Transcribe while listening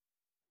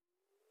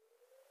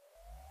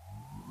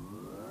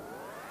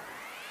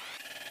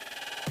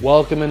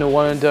Welcome into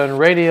One and Done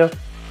Radio.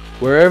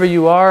 Wherever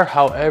you are,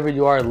 however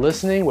you are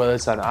listening, whether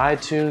it's on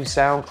iTunes,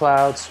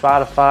 SoundCloud,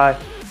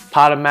 Spotify,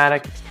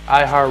 Podomatic,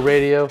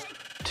 iHeartRadio,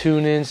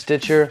 TuneIn,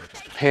 Stitcher,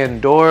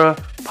 Pandora,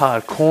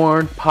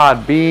 Podcorn,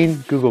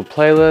 Podbean, Google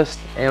Playlist,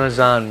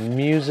 Amazon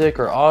Music,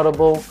 or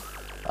Audible.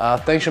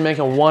 Thanks for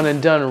making One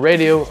and Done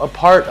Radio a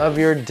part of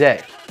your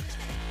day.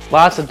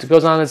 Lots that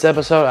goes on in this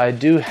episode. I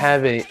do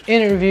have an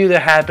interview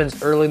that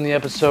happens early in the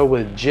episode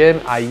with Jim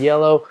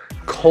Ayello,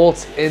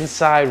 Colts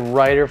inside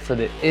writer for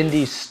the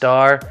Indy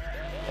Star,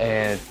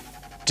 and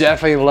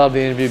definitely love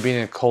the interview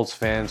being a Colts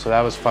fan, so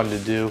that was fun to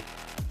do.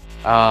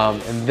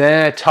 And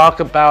then I talk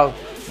about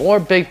more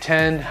Big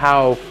Ten,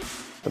 how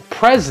the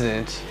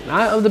president,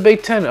 not of the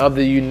Big Ten, of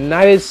the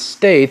United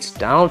States,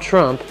 Donald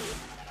Trump,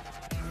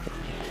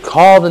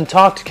 called and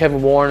talked to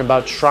Kevin Warren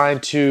about trying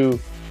to,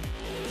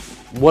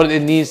 what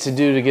it needs to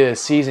do to get a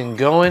season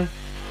going.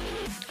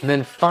 And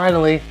then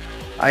finally,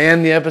 I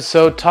end the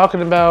episode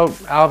talking about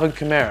Alvin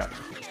Kamara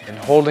and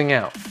holding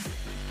out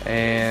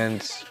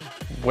and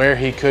where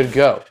he could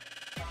go.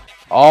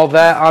 All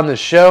that on the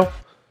show.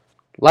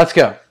 Let's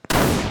go.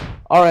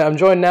 All right, I'm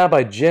joined now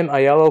by Jim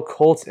Ayello,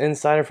 Colts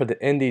insider for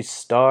the Indy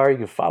Star. You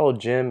can follow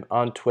Jim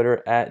on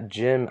Twitter at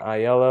Jim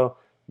Ayello.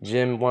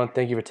 Jim, I want to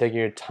thank you for taking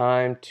your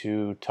time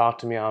to talk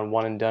to me on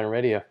One and Done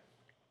Radio.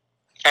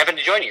 Happy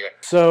to join you.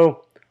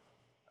 So,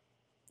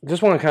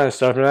 just want to kind of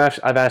start.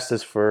 I've asked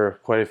this for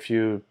quite a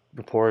few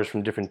reporters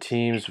from different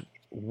teams.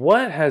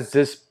 What has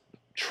this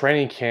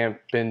training camp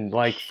been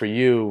like for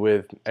you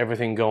with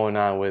everything going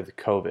on with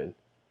COVID?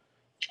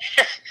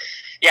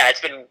 Yeah,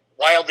 it's been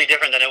wildly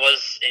different than it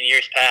was in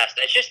years past.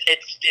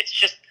 It's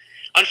just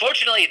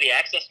unfortunately the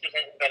access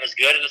hasn't been as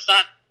good, and it's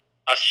not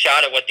a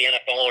shot at what the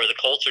NFL or the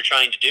Colts are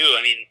trying to do.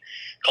 I mean,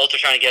 Colts are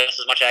trying to get us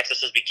as much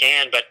access as we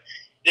can, but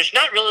there's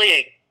not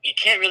really you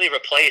can't really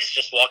replace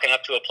just walking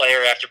up to a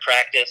player after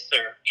practice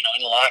or, in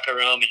the locker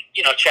room and,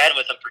 chatting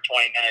with them for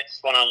 20 minutes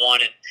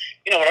one-on-one and,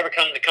 whatever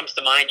comes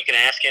to mind, you can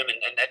ask him.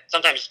 And that,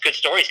 sometimes good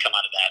stories come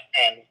out of that.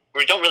 And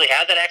we don't really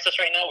have that access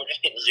right now. We're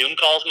just getting Zoom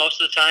calls most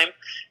of the time.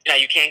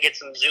 You can get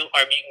some Zoom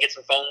or you can get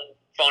some phone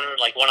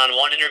like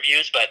one-on-one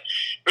interviews, but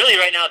really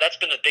right now that's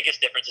been the biggest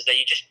difference is that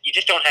you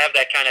just don't have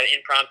that kind of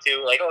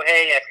impromptu like, oh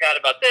hey, I forgot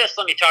about this,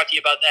 let me talk to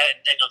you about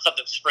that, and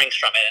something springs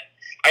from it.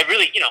 I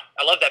really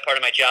I love that part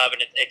of my job,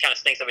 and it kind of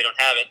stinks that we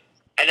don't have it.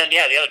 And then the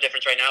other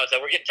difference right now is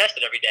that we're getting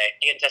tested every day.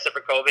 We're getting tested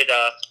for COVID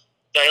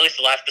at least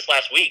this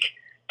last week,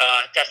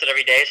 tested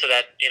every day so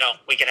that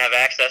we can have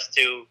access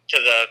to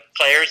the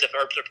players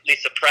or at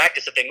least the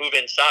practice if they move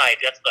inside.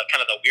 That's the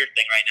kind of the weird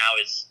thing right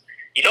now is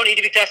you don't need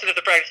to be tested if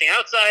they're practicing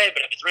outside,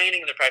 but if it's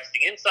raining and they're practicing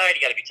inside,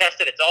 you got to be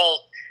tested. It's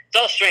all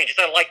strange.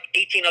 It's like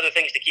 18 other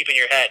things to keep in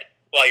your head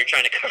while you're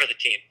trying to cover the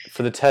team.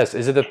 For the test,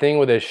 is it the thing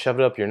where they shove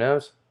it up your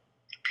nose?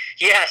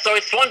 Yeah, so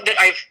it's one that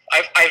I've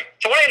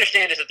so what I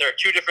understand is that there are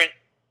two different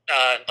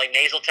like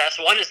nasal tests.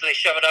 One is that they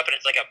shove it up and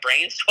it's like a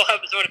brain swab,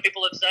 is what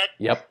people have said.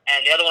 Yep.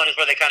 And the other one is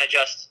where they kind of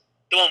just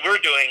the one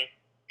we're doing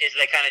is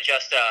they kind of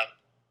just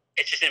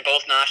it's just in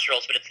both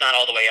nostrils, but it's not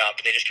all the way up.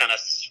 They just kind of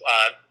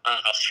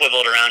swivel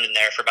it around in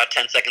there for about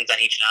 10 seconds on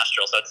each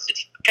nostril. So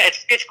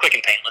it's quick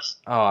and painless.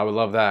 Oh, I would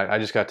love that. I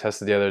just got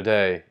tested the other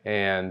day,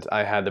 and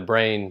I had the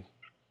brain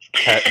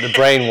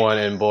one,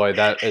 and boy,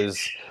 that is.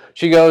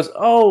 She goes,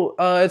 "Oh,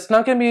 it's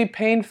not gonna be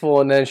painful,"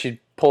 and then she'd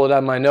pull it out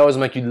of my nose.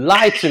 I'm like, "You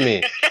lied to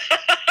me."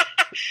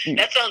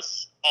 That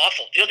sounds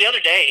awful. The other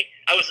day,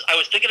 I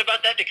was thinking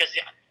about that because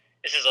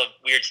this is a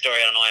weird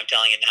story. I don't know why I'm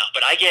telling it now,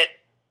 but I get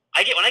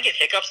when I get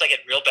hiccups, I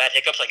get real bad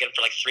hiccups. I get them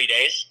for like 3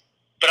 days.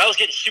 But I was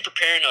getting super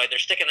paranoid. They're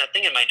sticking that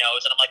thing in my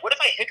nose, and I'm like, what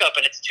if I hiccup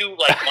and it's too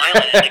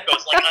violent and it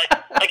goes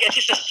like it's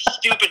just a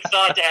stupid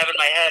thought to have in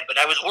my head. But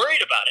I was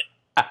worried about it.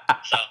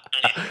 So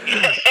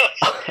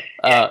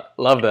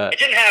love that. It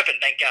didn't happen,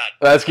 thank God.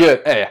 That's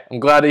good. Hey, I'm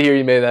glad to hear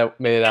you made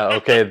it out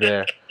okay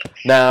there.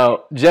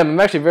 Now, Jim, I'm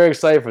actually very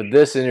excited for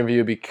this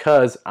interview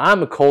because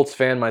I'm a Colts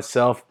fan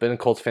myself. Been a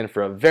Colts fan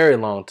for a very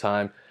long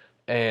time.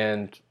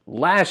 And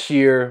last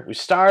year, we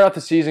started off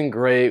the season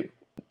great.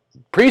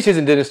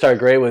 Preseason didn't start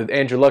great with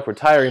Andrew Luck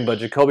retiring, but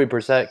Jacoby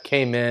Brissett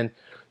came in,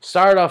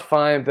 started off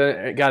fine,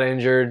 then got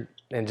injured,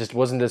 and just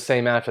wasn't the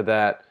same after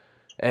that.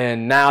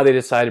 And now they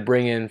decided to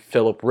bring in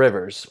Phillip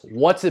Rivers.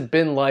 What's it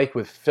been like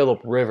with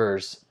Phillip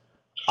Rivers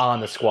on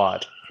the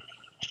squad?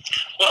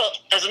 Well,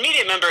 as a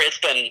media member, it's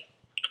been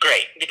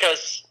great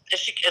because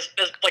as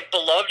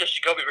beloved as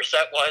Jacoby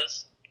Brissett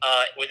was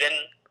within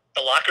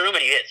the locker room,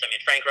 and he is. I mean,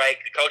 Frank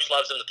Reich, the coach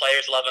loves him, the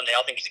players love him, they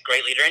all think he's a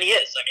great leader, and he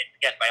is. I mean,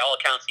 again, by all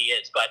accounts, he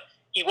is. But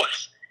he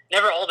was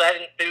never all that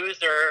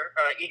enthused or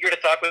eager to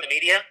talk with the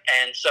media,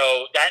 and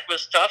so that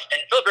was tough.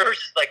 And Phillip Rivers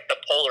is like the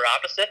polar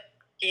opposite.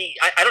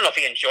 I don't know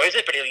if he enjoys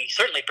it, but he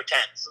certainly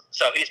pretends.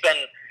 So he's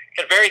been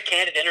a very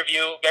candid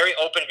interview, very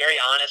open, very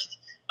honest.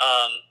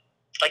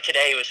 Like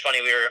today, it was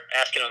funny.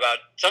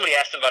 Somebody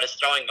asked him about his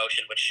throwing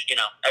motion, which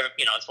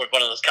it's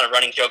one of those kind of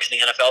running jokes in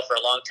the NFL for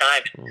a long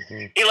time.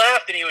 Mm-hmm. He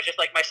laughed and he was just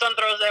like, "My son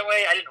throws that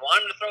way. I didn't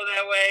want him to throw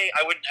that way.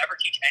 I wouldn't ever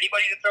teach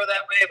anybody to throw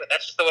that way, but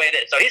that's just the way it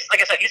is." So he's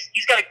got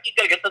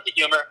a good sense of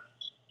humor.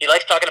 He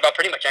likes talking about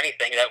pretty much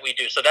anything that we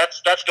do. So that's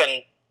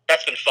been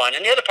fun.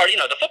 And the other part,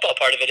 the football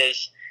part of it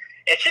is,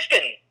 it's just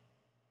been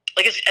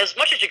like as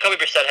much as Jacoby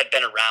Brissett had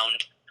been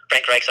around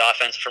Frank Reich's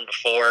offense from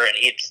before, and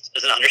he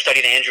was an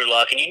understudy to Andrew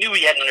Luck, and you knew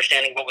he had an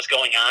understanding of what was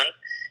going on.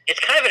 It's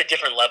kind of at a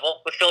different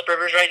level with Philip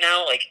Rivers right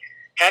now. Like,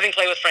 having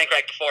played with Frank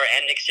Reich before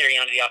and Nick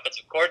Sirianni, the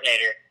offensive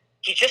coordinator,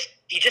 he just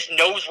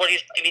knows what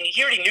he's. I mean,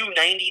 he already knew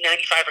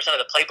 95%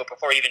 of the playbook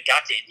before he even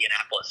got to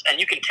Indianapolis, and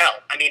you can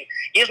tell. I mean,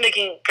 he is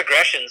making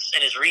progressions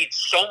in his reads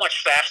so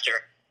much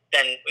faster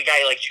than a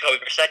guy like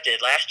Jacoby Brissett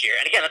did last year.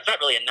 And again, that's not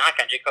really a knock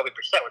on Jacoby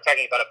Brissett. We're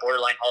talking about a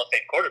borderline Hall of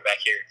Fame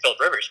quarterback here, Philip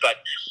Rivers, but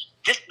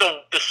just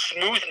the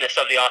smoothness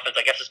of the offense,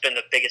 I guess, has been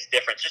the biggest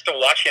difference. Just to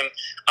watch him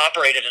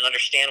operate it and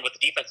understand what the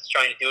defense is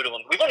trying to do to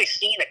him. We've only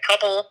seen a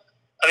couple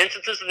of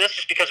instances of this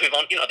just because there's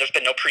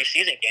been no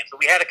preseason games, but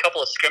we had a couple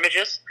of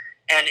scrimmages,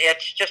 and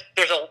it's just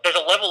there's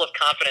a level of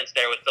confidence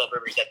there with Philip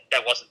Rivers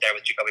that wasn't there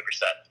with Jacoby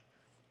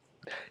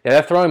Brissett. Yeah,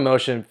 that throwing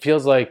motion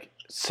feels like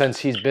since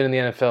he's been in the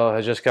NFL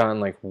has just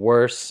gotten like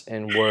worse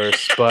and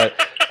worse, but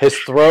his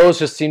throws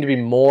just seem to be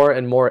more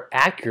and more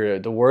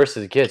accurate the worse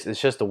it gets.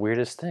 It's just the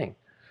weirdest thing.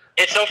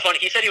 It's so funny.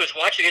 He said he was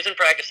in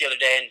practice the other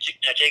day, and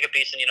Jacob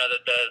Eason,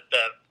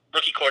 the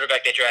rookie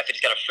quarterback they drafted,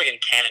 he's got a friggin'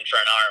 cannon for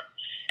an arm.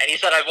 And he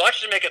said, I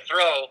watched him make a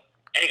throw,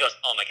 and he goes,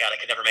 oh my God, I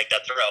could never make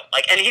that throw.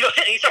 And he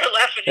started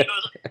laughing. He's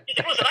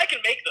like, listen, I can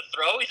make the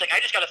throw. He's like, I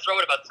just got to throw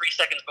it about 3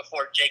 seconds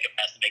before Jacob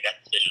has to make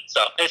that decision.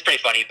 So it was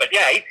pretty funny. But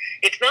yeah,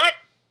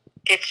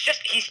 it's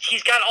just, he's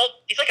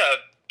like a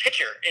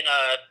pitcher in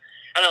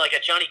I don't know, like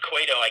a Johnny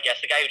Cueto, I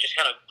guess, the guy who just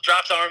kind of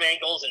drops arm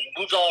angles and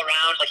moves all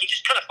around. Like, he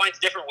just kind of finds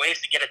different ways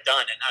to get it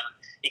done. And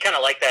you kind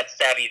of like that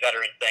savvy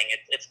veteran thing.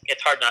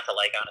 It's hard not to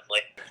like, honestly.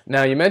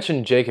 Now, you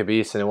mentioned Jacob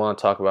Eason. I want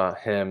to talk about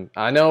him.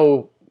 I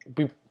know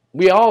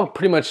we all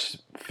pretty much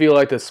feel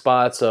like the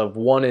spots of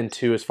 1 and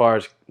 2 as far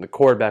as the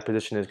quarterback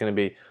position is going to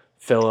be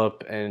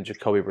Phillip and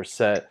Jacoby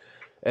Brissett.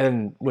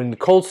 And when the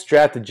Colts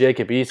drafted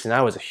Jacob Eason,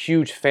 I was a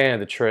huge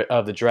fan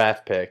of the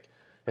draft pick,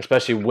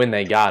 especially when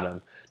they got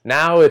him.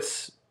 Now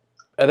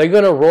are they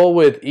going to roll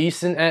with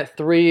Eason at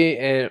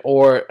 3,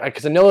 or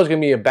because I know there's going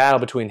to be a battle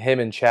between him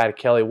and Chad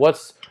Kelly?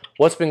 What's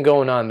been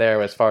going on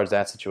there as far as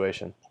that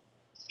situation?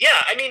 Yeah,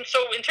 I mean, so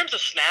in terms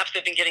of snaps,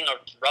 they've been getting a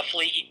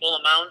roughly equal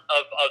amount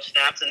of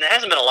snaps, and there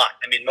hasn't been a lot.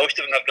 I mean, most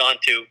of them have gone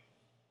to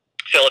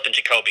Phillip and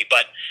Jacoby,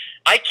 but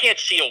I can't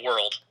see a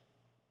world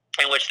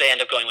in which they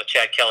end up going with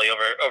Chad Kelly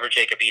over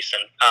Jacob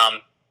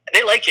Eason.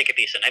 They like Jacob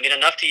Eason. I mean,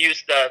 enough to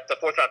use the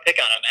 4th-round pick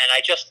on him,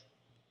 and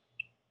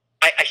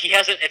he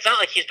hasn't. It's not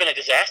like he's been a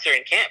disaster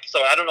in camp,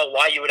 so I don't know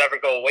why you would ever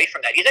go away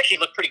from that. He's actually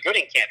looked pretty good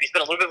in camp. He's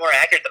been a little bit more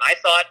accurate than I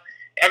thought.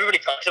 Everybody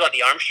talks about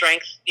the arm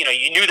strength. You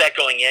knew that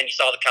going in. You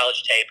saw the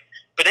college tape,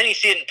 but then you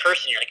see it in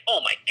person. You're like,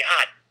 oh my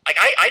God!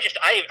 Like I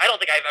don't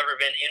think I've ever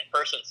been in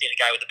person seen a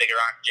guy with a bigger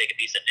arm than Jacob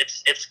Eason.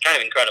 It's kind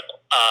of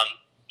incredible.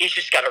 He's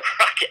just got a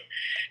rocket.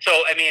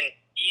 So I mean,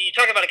 you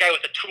talk about a guy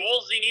with the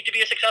tools you need to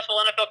be a successful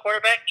NFL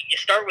quarterback. You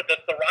start with the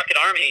rocket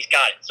arm, and he's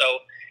got it.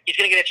 So he's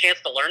going to get a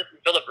chance to learn from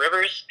Philip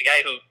Rivers, the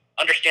guy who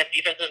understands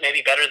defenses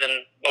maybe better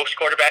than most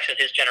quarterbacks in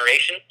his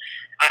generation.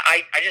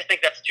 I just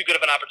think that's too good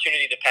of an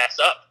opportunity to pass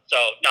up. So,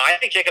 no, I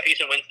think Jacob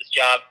Eason wins this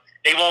job.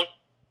 They won't,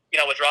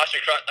 with roster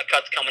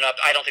cuts coming up,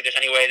 I don't think there's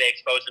any way they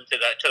expose him to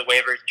the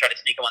waivers and try to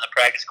sneak him on the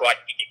practice squad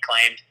and get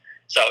claimed.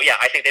 So, yeah,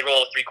 I think they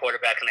roll with 3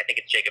 quarterbacks, and I think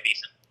it's Jacob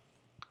Eason.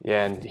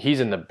 Yeah, and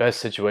he's in the best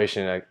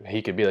situation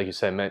he could be, like you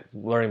said,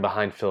 learning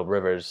behind Philip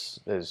Rivers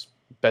is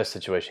best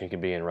situation he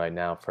could be in right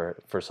now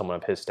for someone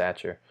of his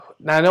stature.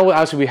 Now, I know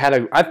obviously we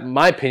had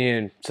my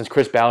opinion, since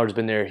Chris Ballard's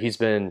been there, he's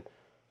been,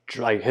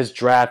 like, his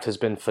draft has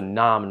been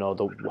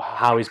phenomenal,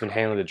 how he's been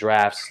handling the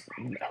drafts.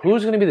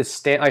 Who's going to be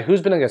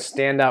who's been like a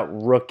standout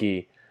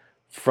rookie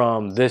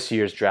from this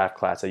year's draft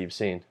class that you've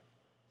seen?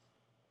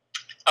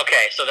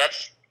 Okay, so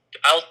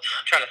I'm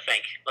trying to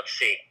think. Let's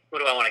see. Who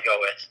do I want to go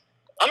with?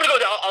 I'm going to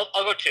go,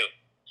 I'll go 2.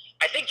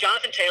 I think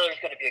Jonathan Taylor is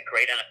going to be a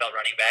great NFL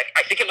running back.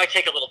 I think it might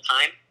take a little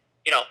time.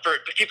 For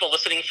people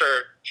listening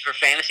for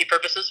fantasy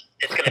purposes,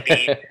 it's going to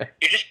be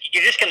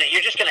you're just going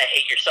to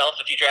hate yourself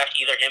if you draft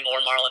either him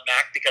or Marlon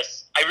Mack,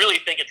 because I really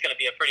think it's going to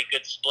be a pretty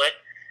good split,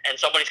 and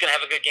somebody's going to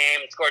have a good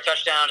game and score a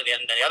touchdown, and then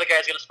the other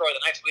guy's going to score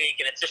the next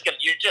week, and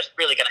you're just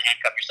really going to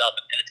handcuff yourself,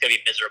 and it's going to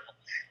be miserable.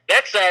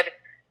 That said,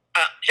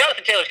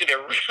 Jonathan Taylor's going to be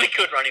a really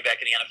good running back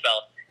in the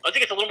NFL. I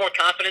think it's a little more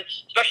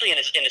confidence, especially in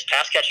his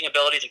pass catching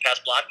abilities and pass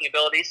blocking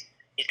abilities.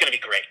 He's going to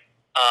be great.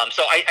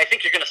 So I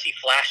think you're going to see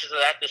flashes of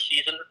that this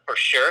season for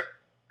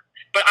sure.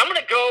 But I'm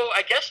going to go,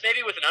 I guess,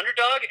 maybe with an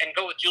underdog and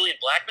go with Julian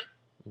Blackmon.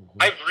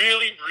 Mm-hmm. I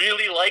really,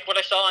 really like what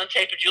I saw on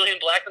tape of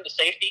Julian Blackmon, the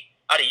safety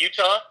out of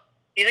Utah.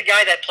 He's a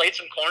guy that played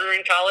some corner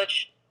in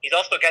college. He's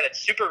also a guy that's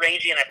super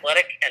rangy and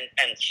athletic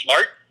and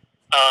smart.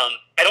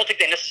 I don't think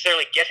they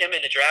necessarily get him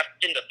in the draft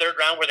in the 3rd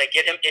round where they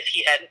get him if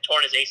he hadn't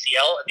torn his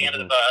ACL at the end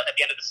of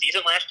the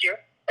season last year.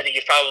 I think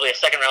he's probably a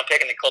 2nd-round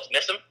pick, and the Colts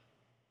miss him.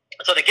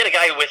 So they get a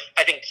guy with,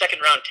 I think,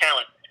 2nd-round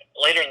talent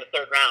later in the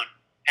 3rd round,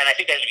 and I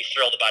think they're going to be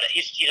thrilled about it.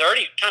 He's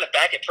already kind of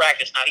back at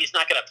practice now. He's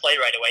not going to play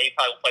right away. He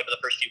probably won't play for the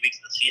first few weeks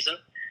of the season.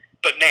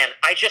 But man,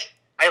 I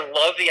I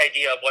love the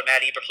idea of what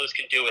Matt Eberflus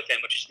can do with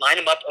him, which is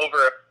line him up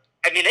over.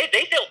 I mean,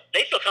 they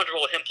feel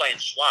comfortable with him playing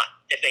slot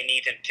if they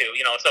need him to.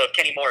 So if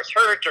Kenny Moore's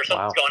hurt or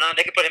something's going on,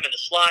 they could put him in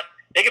the slot.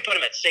 They could put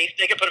him at safe.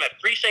 They could put him at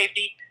free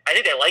safety. I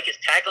think they like his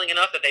tackling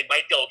enough that they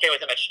might go okay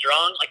with him at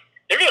strong. Like,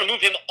 they're going to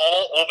move him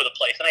all over the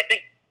place. And I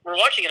think we're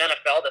watching an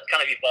NFL that's kind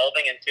of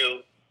evolving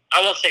into,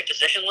 I won't say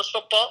positionless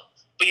football,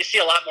 but you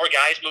see a lot more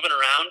guys moving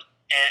around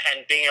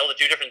and being able to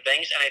do different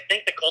things. And I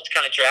think the Colts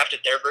kind of drafted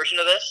their version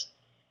of this.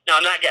 Now,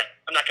 I'm not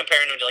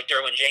comparing him to like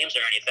Derwin James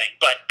or anything,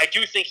 but I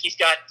do think he's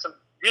got some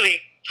really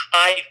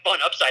high fun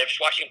upside of just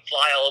watching him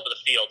fly all over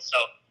the field. So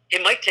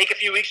it might take a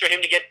few weeks for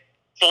him to get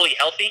fully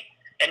healthy,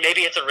 and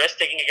maybe it's a risk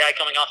taking a guy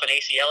coming off an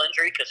ACL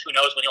injury because who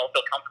knows when he'll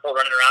feel comfortable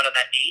running around on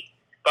that knee.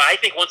 But I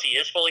think once he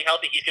is fully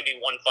healthy, he's going to be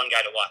one fun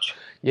guy to watch.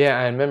 Yeah,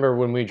 I remember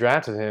when we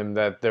drafted him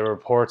that there were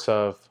reports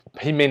of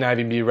he may not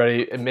even be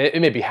ready. It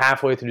may be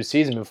halfway through the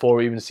season before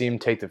we even see him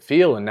take the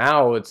field, and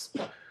now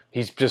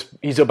he's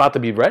about to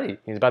be ready.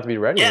 He's about to be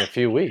ready in a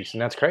few weeks,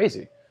 and that's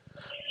crazy.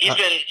 He's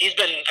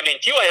been. I mean,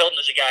 T.Y. Hilton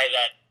is a guy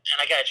that, and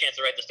I got a chance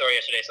to write the story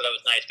yesterday, so that was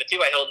nice. But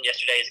T.Y. Hilton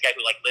yesterday is a guy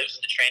who lives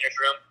in the trainer's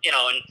room, and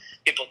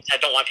I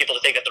don't want people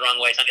to take that the wrong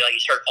way. It's not like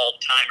he's hurt all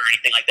the time or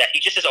anything like that.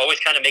 He just is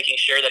always kind of making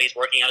sure that he's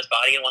working on his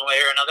body in one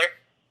way or another.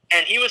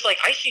 And he was like,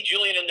 I see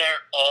Julian in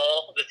there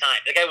all the time.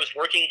 The guy was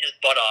working his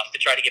butt off to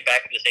try to get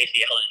back from this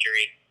ACL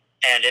injury,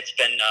 and it's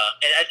been.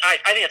 And I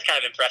think it's kind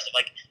of impressive.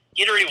 Like,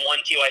 he'd already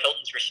won T.Y.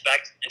 Hilton's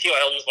respect, and T.Y.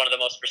 Hilton's one of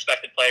the most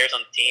respected players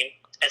on the team.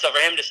 And so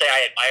for him to say,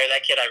 I admire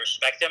that kid, I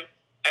respect him,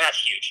 and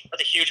that's huge.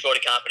 That's a huge vote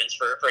of confidence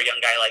for a young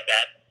guy like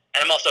that.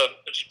 And I'm also,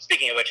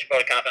 speaking of which, vote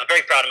of confidence, I'm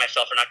very proud of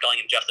myself for not calling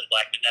him Justin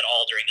Blackman at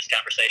all during this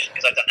conversation,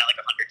 because I've done that like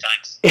 100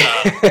 times.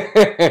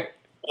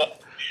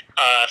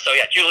 So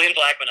yeah, Julian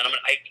Blackman, and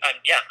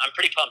I'm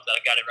pretty pumped that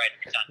I got it right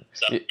every time.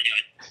 So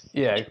anyway.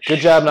 Yeah, good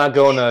job not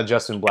going to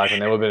Justin Blackman.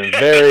 That would have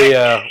been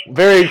a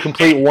very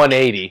complete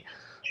 180.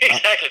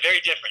 Exactly, very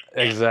different.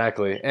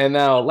 Exactly. And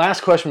now,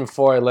 last question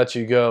before I let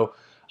you go.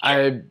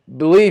 I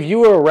believe you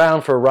were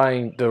around for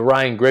the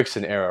Ryan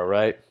Grigson era,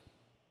 right?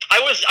 I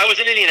was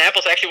in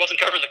Indianapolis. I actually wasn't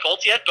covering the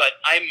Colts yet, but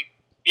I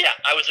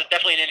was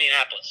definitely in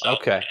Indianapolis. So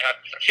okay.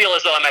 I feel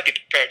as though I might be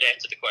prepared to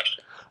answer the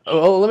question.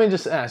 Oh, let me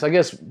just ask. I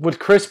guess with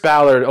Chris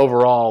Ballard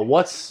overall,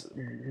 what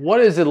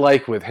is it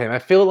like with him? I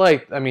feel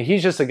like,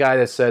 he's just a guy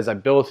that says, I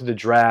built through the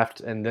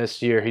draft, and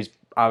this year he's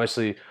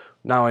obviously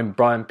not only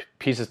brought in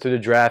pieces through the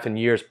draft in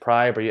years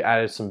prior, but he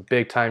added some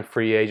big-time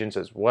free agents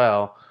as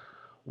well.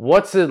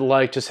 What's it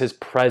like, just his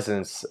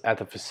presence at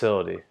the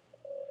facility?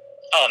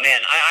 Oh,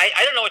 man, I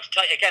don't know what to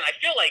tell you. Again, I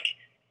feel like,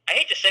 I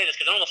hate to say this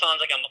because it almost sounds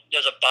like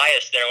there's a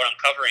bias there when I'm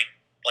covering,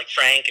 like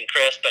Frank and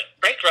Chris, but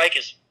Frank Reich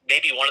is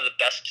maybe one of the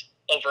best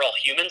overall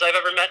humans I've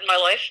ever met in my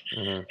life.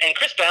 Mm-hmm. And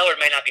Chris Ballard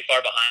may not be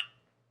far behind.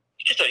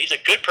 He's a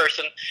good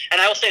person.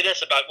 And I will say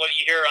this about what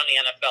you hear on the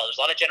NFL. There's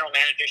a lot of general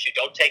managers who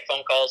don't take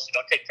phone calls, who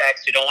don't take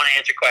texts, who don't want to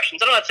answer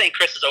questions. I'm not saying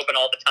Chris is open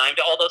all the time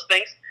to all those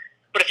things.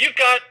 But if you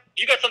got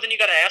something you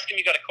got to ask him,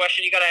 you got a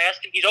question you got to ask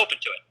him, he's open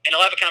to it. And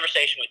he'll have a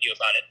conversation with you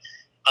about it.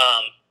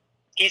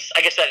 He's,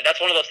 like I said, that's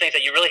one of those things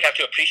that you really have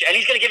to appreciate. And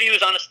he's going to give you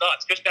his honest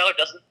thoughts. Chris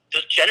Ballard doesn't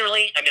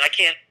generally, I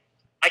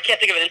can't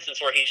think of an instance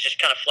where he's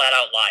just kind of flat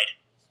out lied.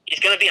 He's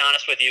going to be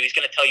honest with you. He's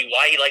going to tell you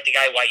why he liked a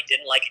guy, why he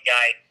didn't like a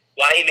guy,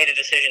 why he made a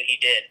decision he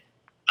did.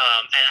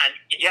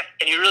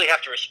 And you really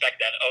have to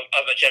respect that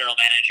of a general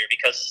manager,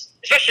 because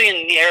especially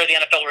in the era of the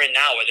NFL we're in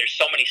now, where there's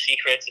so many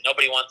secrets and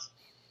nobody wants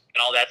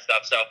and all that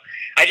stuff. So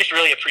I just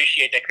really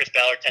appreciate that Chris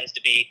Ballard tends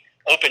to be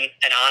open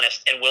and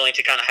honest and willing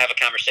to kind of have a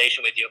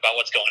conversation with you about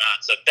what's going on.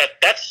 So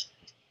that's,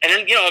 and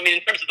then,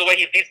 in terms of the way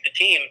he leads the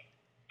team,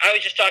 I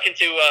was just talking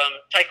to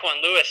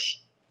Tyquan Lewis.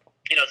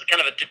 It's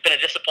kind of been a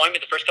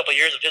disappointment the first couple of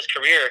years of his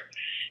career.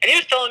 And he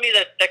was telling me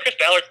that Chris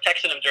Ballard's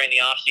texting him during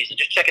the offseason,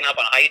 just checking up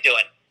on how you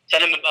doing.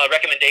 Send him a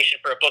recommendation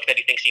for a book that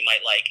he thinks he might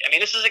like.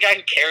 This is a guy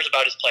who cares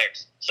about his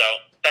players. So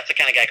that's the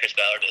kind of guy Chris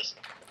Ballard is.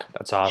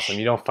 That's awesome.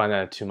 You don't find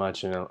that too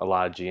much in a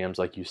lot of GMs,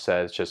 like you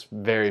said. It's just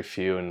very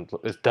few, and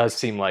it does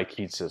seem like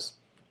he just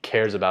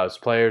cares about his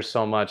players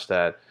so much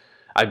that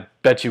I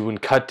bet you when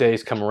cut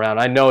days come around,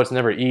 I know it's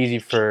never easy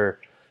for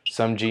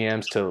some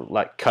GMs to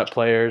cut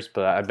players,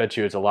 but I bet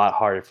you it's a lot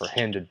harder for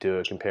him to do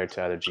it compared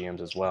to other GMs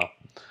as well.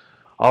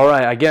 All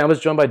right, again, I was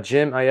joined by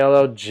Jim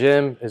Ayello.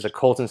 Jim is a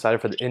Colts insider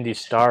for the Indy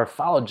Star.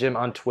 Follow Jim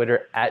on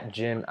Twitter at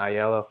Jim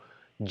Ayello.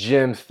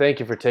 Jim, thank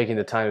you for taking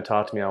the time to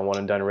talk to me on One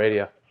and Done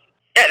Radio.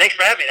 Yeah, thanks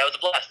for having me. That was a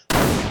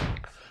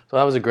blast. So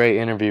that was a great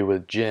interview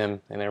with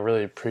Jim, and I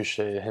really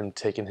appreciated him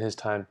taking his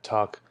time to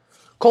talk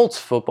Colts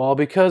football,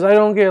 because I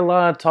don't get a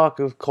lot of talk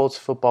of Colts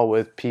football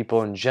with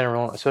people in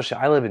general, especially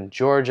I live in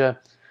Georgia,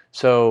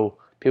 so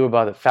people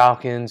about the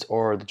Falcons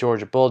or the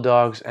Georgia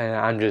Bulldogs, and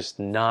I'm just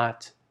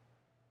not,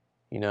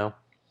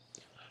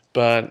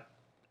 But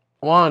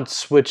I want to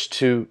switch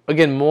to,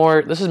 again,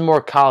 this is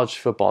more college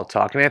football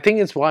talk, and I think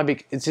it's why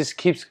it just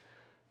keeps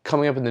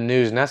coming up in the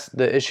news, and that's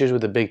the issues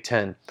with the Big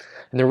Ten.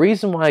 And the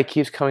reason why it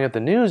keeps coming up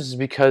in the news is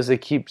because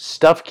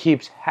stuff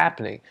keeps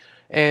happening,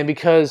 and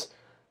because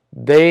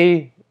at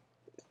the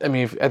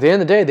end of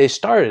the day, they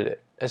started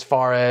it. as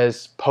far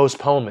as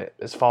postponement,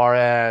 as far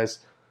as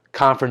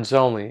conference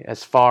only,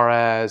 as far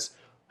as,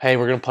 hey,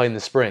 we're going to play in the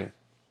spring.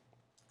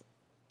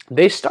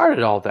 They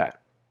started all that.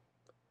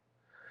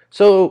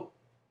 So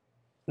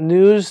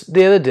news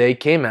the other day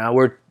came out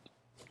where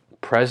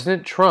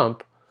President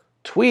Trump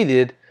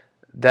tweeted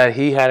that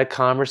he had a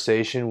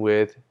conversation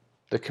with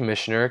the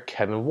commissioner,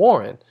 Kevin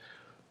Warren,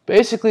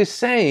 basically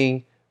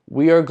saying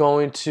we're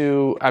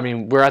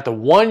at the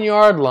 1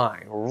 yard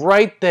line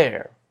right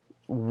there.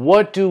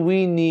 What do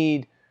we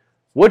need?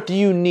 What do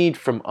you need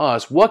from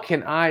us? What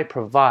can I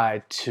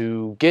provide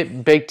to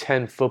get Big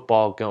Ten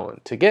football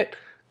going, to get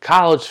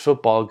college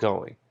football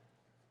going?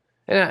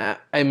 And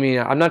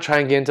I'm not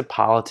trying to get into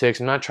politics.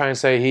 I'm not trying to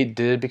say he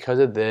did it because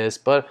of this,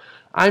 but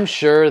I'm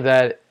sure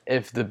that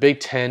if the Big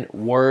Ten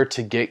were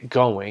to get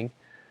going,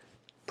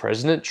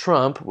 President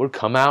Trump would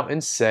come out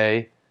and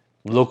say,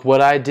 look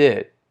what I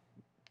did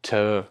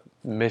to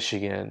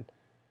Michigan,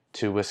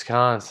 to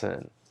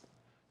Wisconsin,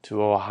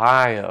 to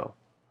Ohio,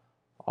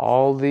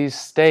 all these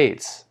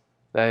states.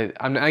 This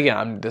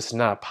is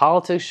not a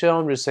politics show.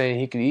 I'm just saying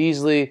he could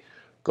easily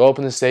go up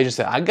on the stage and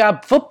say, I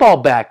got football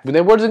back. But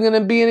there wasn't going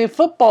to be any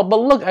football. But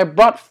look, I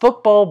brought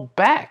football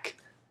back.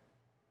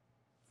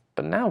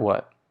 But now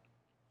what?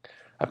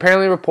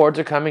 Apparently reports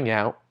are coming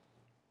out.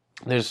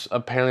 There's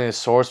apparently a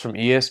source from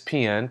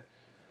ESPN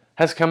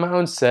has come out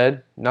and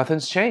said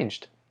nothing's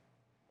changed.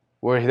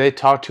 Where they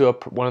talked to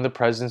one of the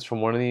presidents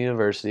from one of the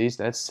universities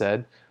that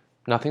said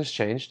nothing's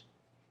changed.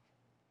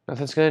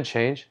 Nothing's going to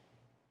change.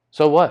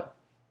 So what?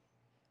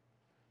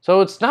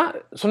 So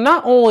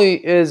not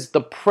only is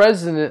the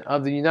president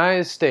of the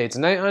United States,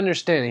 and I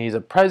understand he's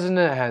a president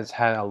that has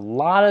had a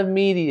lot of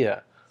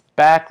media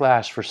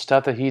backlash for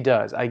stuff that he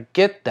does. I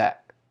get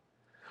that.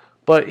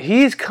 But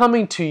he's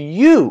coming to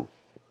you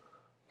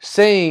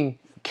saying,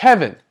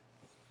 Kevin,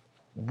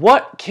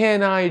 what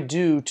can I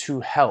do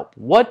to help?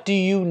 What do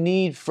you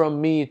need from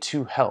me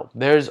to help?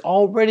 There's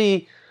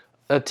already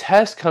a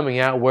test coming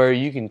out where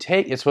you can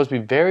take, it's supposed to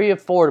be very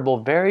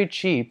affordable, very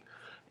cheap,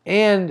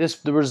 and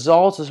the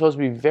results are supposed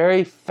to be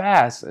very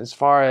fast as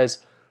far as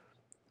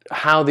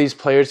how these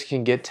players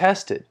can get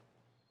tested.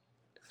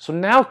 So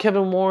now,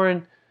 Kevin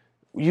Warren,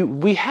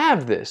 we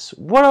have this.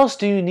 What else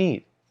do you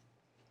need?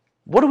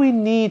 What do we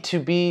need to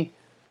be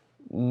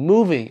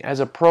moving as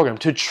a program,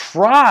 to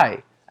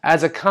try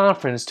as a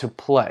conference to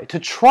play? To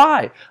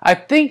try. I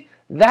think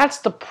that's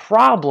the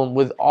problem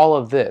with all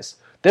of this.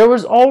 There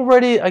was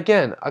already,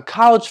 again, a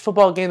college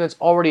football game that's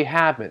already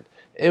happened.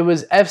 It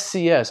was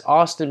FCS,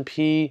 Austin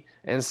Peay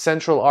and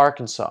Central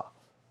Arkansas.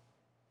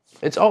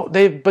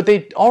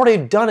 They already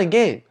done a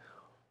game.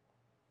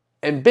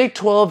 And Big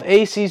 12,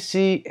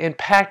 ACC, and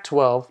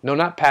Pac-12, no,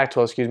 not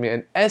Pac-12, excuse me,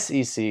 and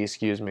SEC,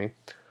 excuse me,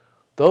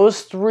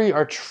 those three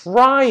are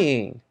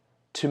trying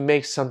to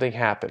make something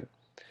happen.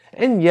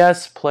 And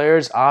yes,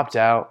 players opt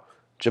out.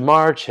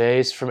 Jamar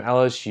Chase from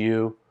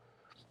LSU,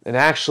 and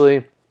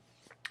actually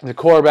the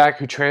quarterback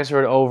who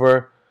transferred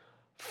over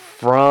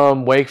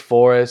from Wake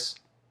Forest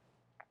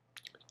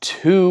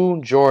to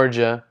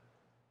Georgia,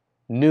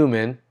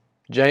 Jamie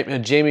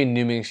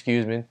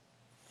Newman,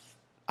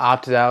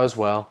 opted out as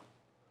well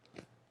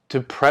to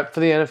prep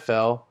for the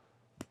NFL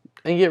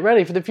and get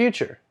ready for the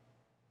future.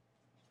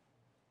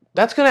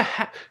 That's going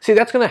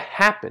to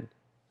happen.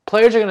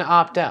 Players are going to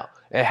opt out.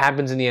 It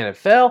happens in the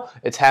NFL.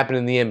 It's happened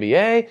in the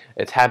NBA.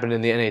 It's happened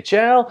in the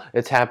NHL.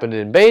 It's happened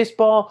in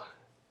baseball.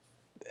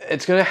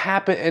 It's going to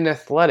happen in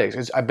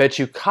athletics. I bet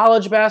you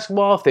college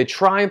basketball, if they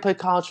try and play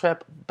college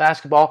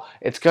basketball,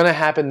 it's going to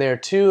happen there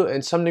too.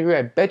 In some degree,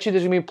 I bet you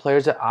there's going to be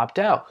players that opt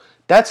out.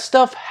 That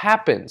stuff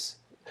happens.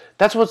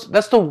 That's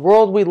the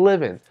world we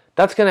live in.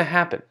 That's going to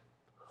happen.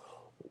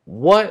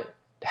 What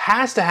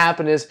has to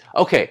happen is,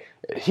 okay,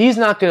 he's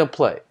not going to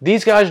play.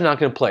 These guys are not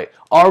going to play.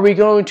 Are we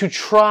going to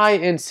try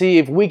and see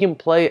if we can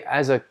play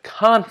as a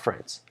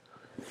conference?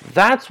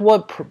 That's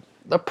what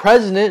the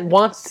president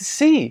wants to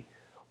see.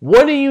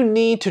 What do you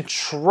need to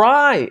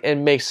try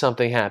and make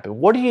something happen?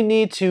 What do you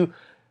need to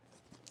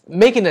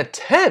make an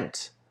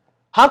attempt?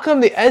 How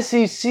come the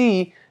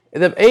SEC,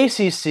 the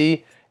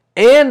ACC,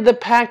 and the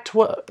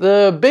Pac-12,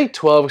 the Big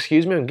 12,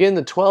 excuse me, I'm getting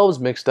the 12s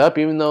mixed up,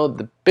 even though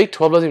the Big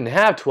 12 doesn't even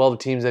have 12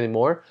 teams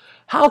anymore.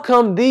 How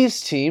come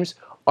these teams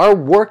are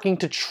working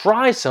to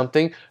try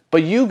something,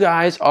 but you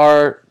guys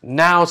are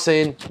now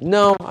saying,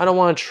 no, I don't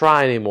want to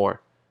try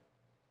anymore?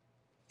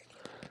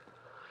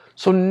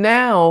 So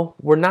now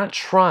we're not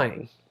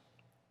trying.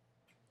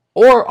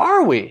 Or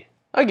are we?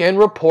 Again,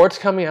 reports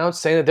coming out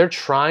saying that they're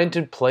trying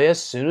to play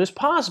as soon as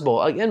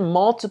possible. Again,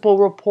 multiple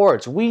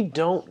reports. We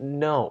don't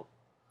know.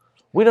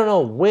 We don't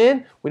know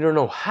when. We don't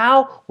know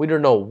how. We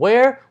don't know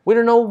where. We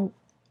don't know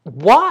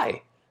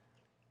why.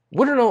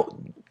 We don't know.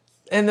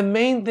 And the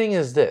main thing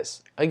is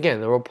this.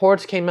 Again, the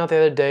reports came out the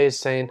other day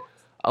saying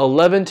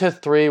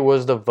 11-3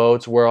 was the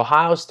votes where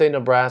Ohio State,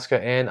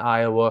 Nebraska, and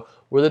Iowa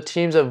were the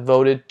teams that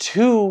voted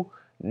to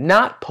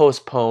not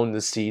postpone the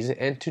season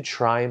and to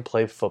try and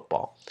play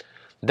football.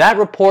 That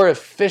report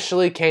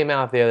officially came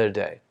out the other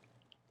day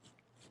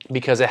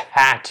because it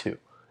had to.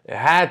 It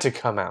had to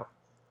come out.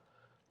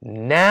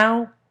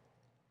 Now,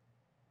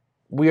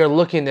 we are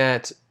looking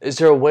at, is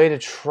there a way to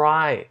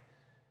try?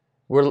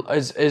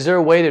 Is there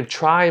a way to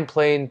try and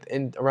play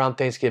in around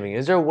Thanksgiving?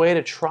 Is there a way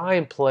to try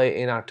and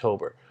play in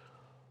October?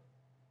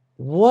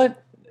 My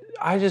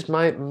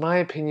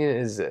opinion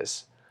is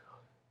this.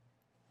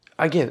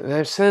 Again, and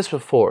I've said this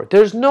before,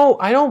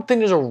 I don't think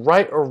there's a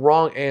right or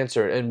wrong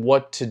answer in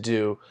what to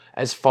do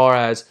as far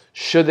as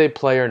should they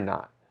play or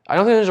not. I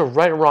don't think there's a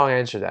right or wrong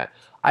answer to that.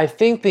 I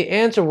think the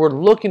answer we're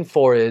looking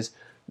for is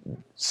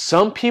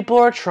some people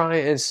are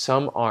trying and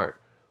some aren't.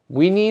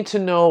 We need to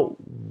know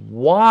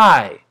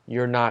why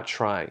you're not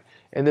trying.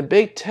 And the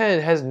Big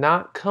Ten has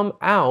not come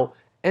out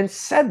and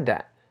said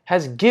that,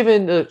 has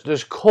given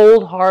those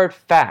cold, hard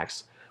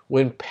facts.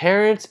 When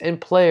parents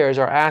and players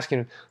are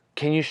asking,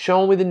 can you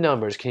show me the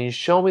numbers? Can you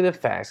show me the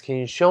facts? Can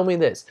you show me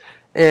this?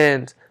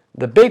 And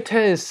the Big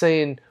Ten is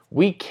saying,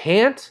 we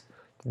can't.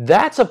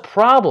 That's a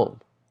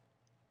problem.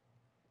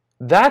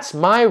 That's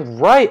my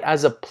right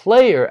as a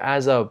player,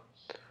 as a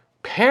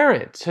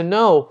parent, to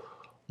know,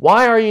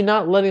 why are you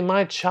not letting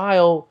my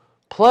child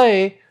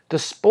play the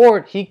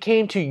sport he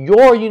came to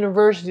your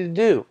university to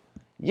do?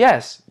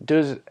 Yes,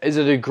 is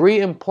a degree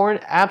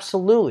important?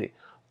 Absolutely.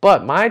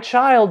 But my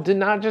child did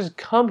not just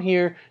come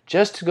here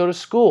just to go to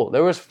school.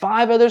 There was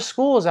 5 other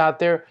schools out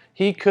there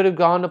he could have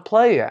gone to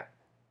play at.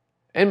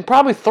 And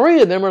probably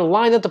 3 of them are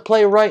lined up to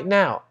play right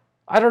now.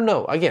 I don't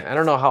know. Again, I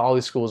don't know how all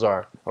these schools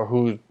are or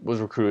who was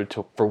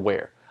recruited for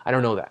where. I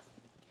don't know that.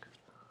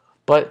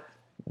 But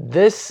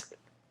this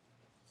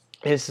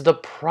is the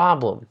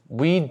problem.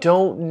 We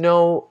don't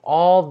know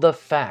all the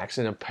facts,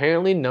 and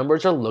apparently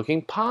numbers are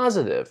looking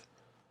positive.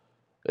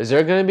 Is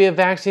there going to be a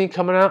vaccine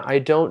coming out? I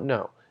don't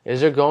know.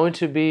 Is there going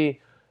to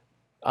be,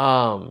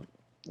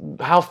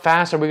 how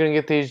fast are we going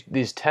to get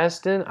these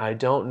tests in? I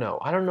don't know.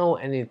 I don't know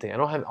anything. I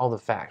don't have all the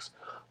facts.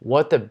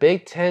 What the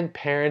Big Ten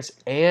parents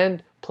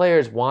and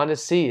players want to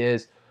see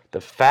is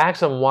the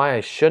facts on why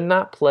I should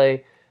not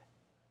play,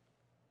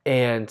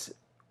 and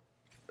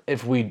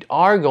if we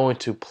are going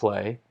to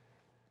play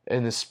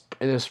in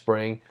the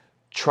spring,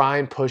 try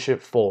and push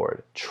it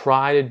forward.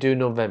 Try to do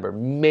November,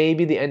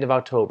 maybe the end of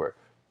October.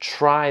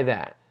 Try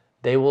that.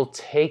 They will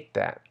take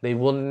that. They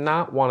will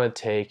not want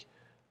to take,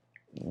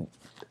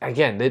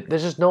 again,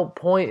 there's just no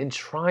point in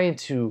trying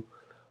to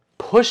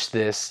push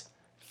this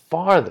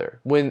farther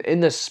when in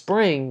the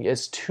spring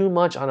it's too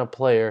much on a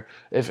player,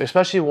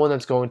 especially one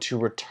that's going to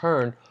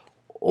return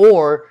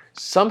or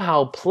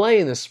somehow play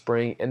in the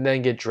spring and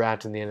then get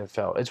drafted in the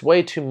NFL. It's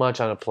way too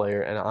much on a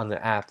player and on an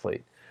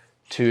athlete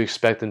to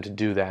expect them to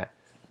do that.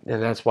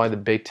 And that's why the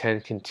Big Ten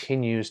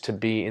continues to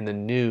be in the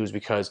news,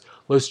 because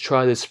let's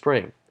try this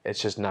spring. It's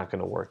just not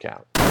going to work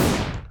out.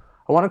 I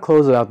want to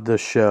close out the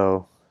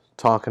show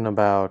talking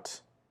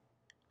about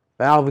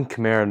the Alvin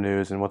Kamara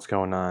news and what's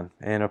going on.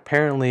 And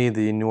apparently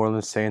the New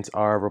Orleans Saints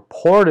are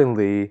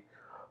reportedly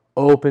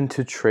open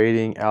to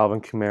trading Alvin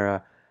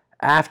Kamara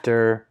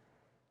after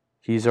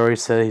he's already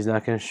said he's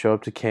not going to show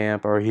up to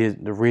camp, or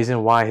the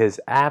reason why his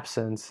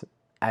absence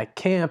at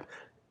camp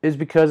is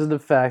because of the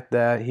fact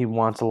that he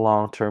wants a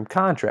long-term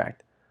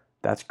contract.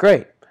 That's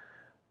great.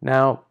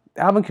 Now,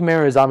 Alvin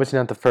Kamara is obviously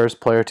not the first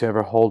player to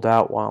ever hold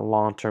out, want a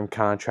long-term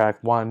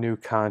contract, want a new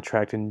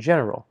contract in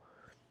general.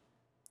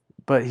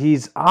 But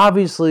he's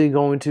obviously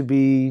going to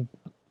be...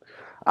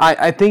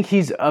 I think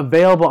he's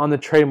available on the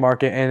trade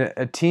market, and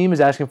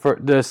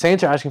the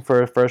Saints are asking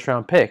for a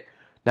first-round pick.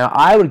 Now,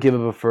 I would give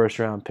up a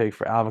first-round pick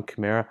for Alvin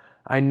Kamara.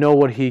 I know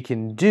what he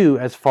can do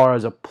as far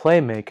as a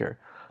playmaker.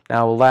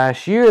 Now,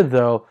 last year,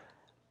 though,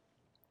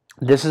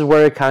 this is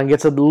where it kind of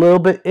gets a little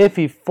bit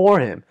iffy for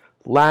him.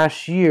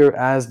 Last year,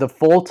 as the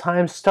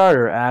full-time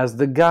starter, as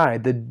the guy,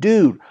 the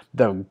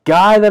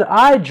guy that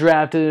I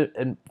drafted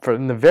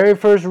in the very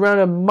first round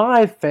of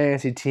my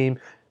fantasy team,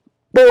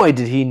 boy,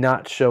 did he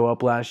not show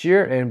up last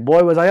year, and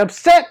boy, was I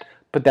upset,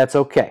 but that's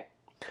okay.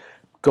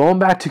 Going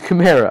back to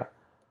Kamara,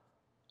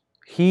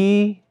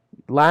 he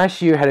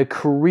last year had a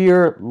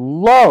career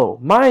low.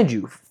 Mind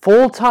you,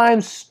 full-time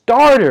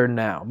starter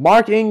now.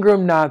 Mark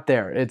Ingram not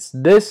there. It's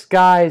this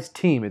guy's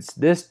team. It's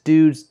this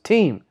dude's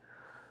team.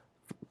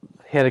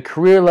 He had a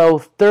career low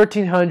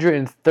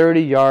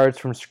 1,330 yards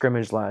from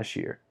scrimmage last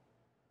year.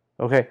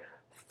 Okay,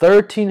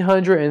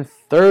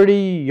 1,330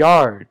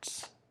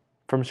 yards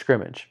from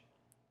scrimmage.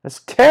 That's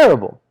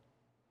terrible.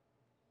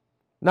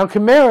 Now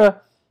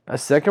Kamara, a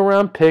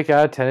second-round pick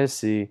out of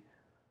Tennessee,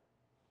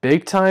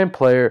 big-time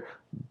player,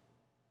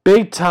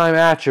 big-time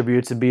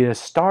attributes of being a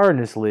star in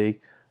this league,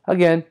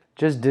 again,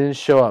 just didn't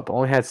show up.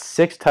 Only had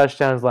 6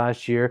 touchdowns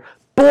last year.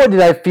 Boy,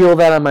 did I feel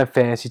that on my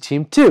fantasy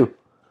team, too.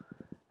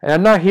 And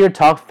I'm not here to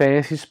talk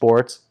fantasy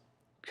sports,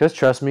 because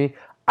trust me,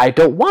 I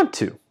don't want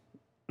to.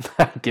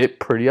 I get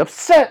pretty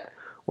upset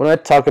when I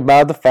talk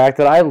about the fact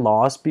that I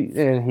lost,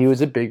 and he was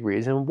a big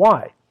reason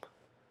why.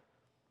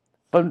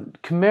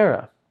 But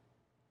Kamara,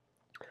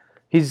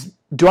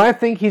 do I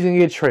think he's going to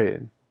get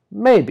traded?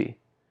 Maybe.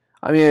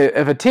 I mean,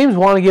 if a teams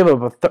want to give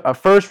up a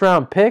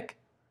first-round pick,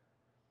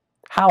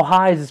 how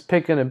high is this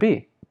pick going to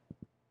be?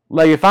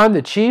 Like, if I'm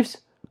the Chiefs,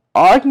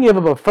 I can give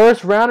up a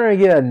first-rounder and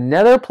get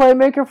another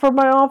playmaker for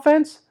my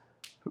offense?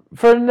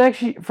 for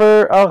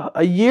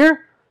a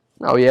year?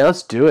 Oh yeah,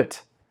 let's do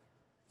it.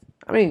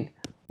 I mean,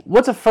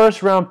 what's a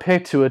first round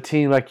pick to a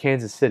team like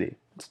Kansas City?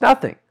 It's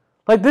nothing.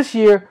 Like this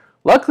year,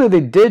 luckily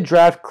they did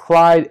draft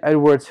Clyde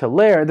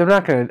Edwards-Helaire. They're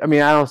not gonna. I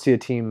mean, I don't see a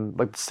team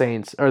like the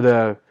Saints or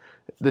the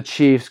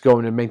Chiefs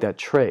going to make that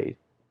trade.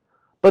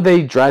 But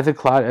they drafted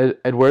Clyde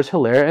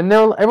Edwards-Helaire, and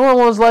everyone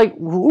was like,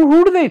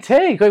 who do they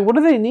take? Like, what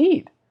do they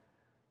need?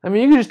 I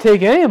mean, you can just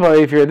take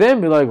anybody if you're them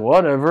and be like,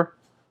 whatever.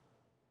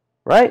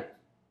 Right?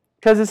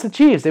 Because it's the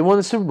Chiefs. They won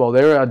the Super Bowl.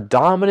 They were a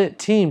dominant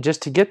team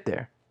just to get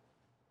there.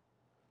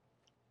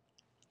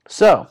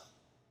 So,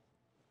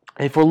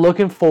 if we're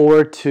looking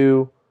forward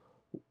to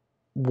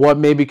what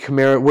maybe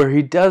Kamara, where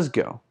he does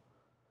go,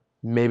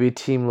 maybe a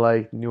team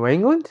like New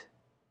England,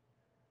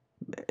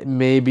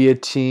 maybe a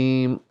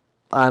team,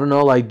 I don't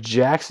know, like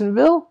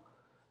Jacksonville,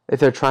 if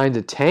they're trying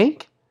to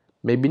tank,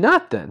 maybe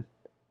not then,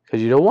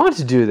 because you don't want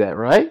to do that,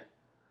 right?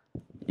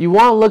 You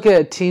want to look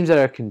at teams that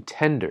are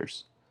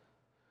contenders,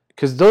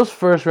 because those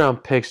first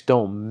round picks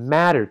don't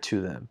matter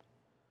to them,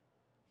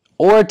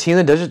 or a team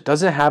that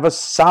doesn't have a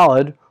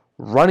solid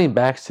running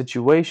back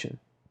situation.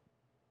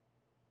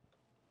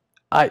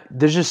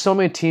 There's just so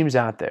many teams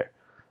out there.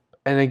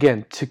 And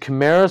again, to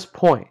Kamara's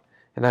point,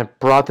 and I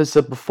brought this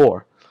up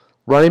before,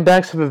 running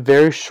backs have a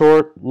very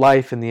short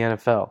life in the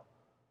NFL.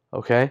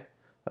 Okay?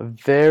 A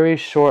very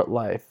short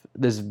life.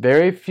 There's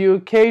very few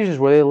occasions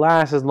where they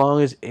last as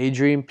long as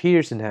Adrian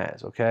Peterson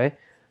has. Okay?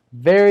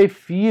 Very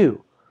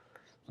few.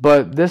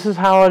 But this is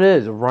how it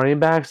is. Running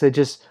backs,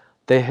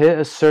 they hit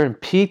a certain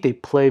peak. They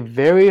play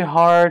very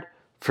hard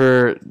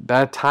for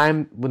that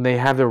time when they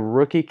have their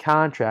rookie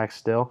contract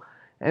still.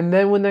 And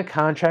then when the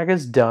contract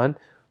is done,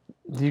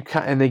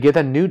 and they get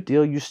that new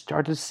deal, you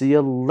start to see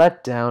a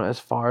letdown as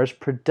far as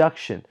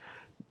production.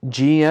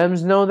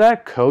 GMs know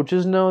that,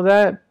 coaches know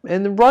that,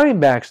 and the running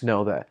backs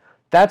know that.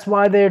 That's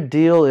why their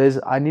deal is,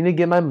 I need to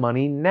get my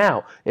money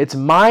now. It's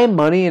my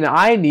money and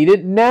I need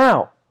it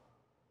now.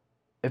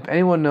 If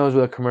anyone knows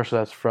what a commercial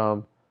that's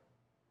from,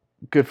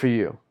 good for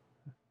you.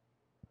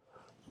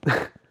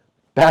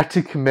 Back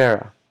to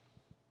Kamara.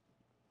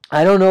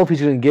 I don't know if he's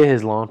going to get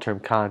his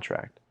long-term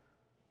contract.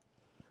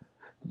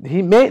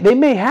 They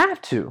may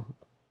have to.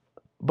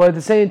 But at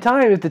the same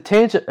time, if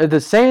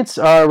the Saints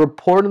are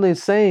reportedly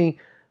saying,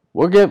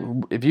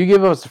 if you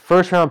give us a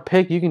first-round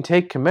pick, you can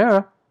take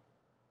Kamara.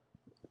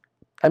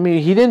 I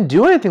mean, he didn't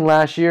do anything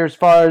last year as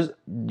far as,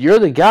 you're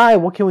the guy,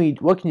 what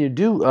can you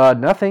do?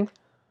 Nothing.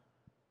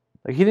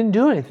 Like, he didn't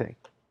do anything.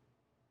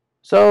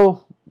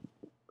 So,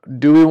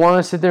 do we want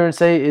to sit there and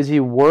say, is he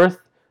worth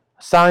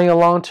signing a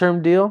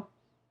long-term deal?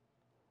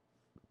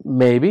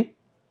 Maybe.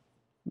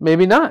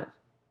 Maybe not.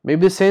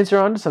 Maybe the Saints are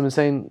onto something,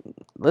 saying,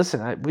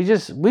 listen,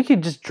 we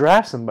could just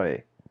draft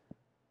somebody.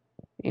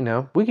 You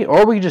know, we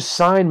could just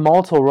sign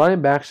multiple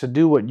running backs to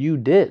do what you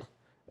did,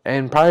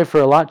 and probably for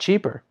a lot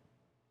cheaper.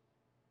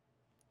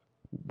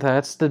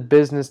 That's the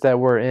business that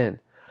we're in.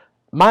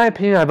 My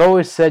opinion, I've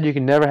always said you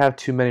can never have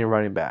too many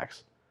running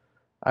backs.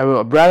 I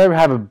would rather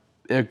have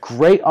a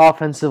great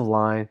offensive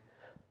line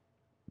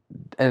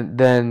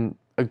than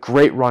a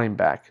great running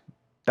back.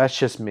 That's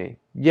just me.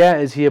 Yeah,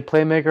 is he a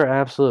playmaker?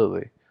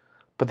 Absolutely.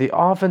 But the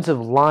offensive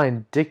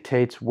line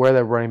dictates where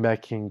that running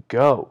back can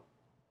go.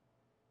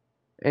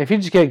 And if you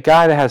just get a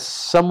guy that has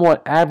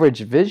somewhat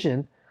average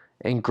vision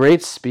and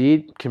great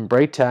speed, can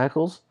break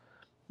tackles,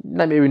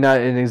 maybe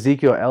not an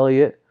Ezekiel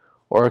Elliott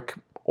or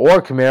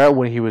Kamara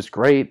when he was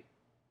great,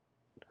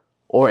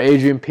 or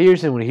Adrian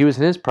Peterson when he was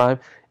in his prime.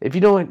 If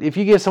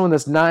you get someone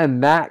that's not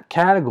in that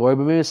category,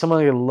 but maybe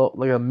someone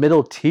like a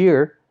middle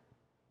tier,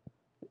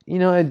 but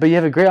you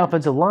have a great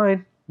offensive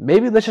line,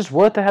 maybe it's just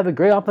worth to have a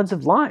great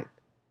offensive line.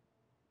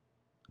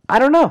 I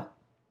don't know.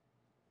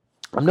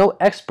 I'm no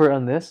expert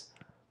on this.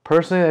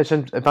 Personally,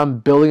 if I'm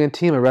building a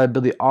team, I'd rather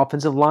build the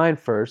offensive line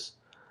first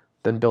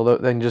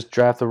than just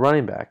draft the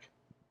running back.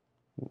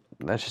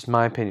 That's just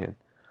my opinion.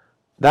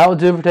 That will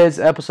do it for today's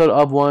episode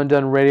of One and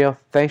Done Radio.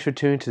 Thanks for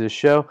tuning to the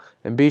show,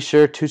 and be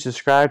sure to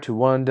subscribe to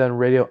One and Done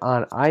Radio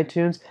on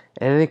iTunes.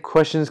 And any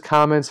questions,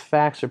 comments,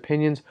 facts, or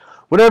opinions,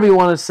 whatever you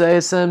want to say,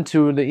 send them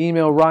to the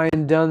email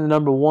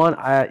RyanDunn1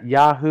 at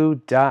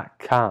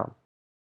yahoo.com.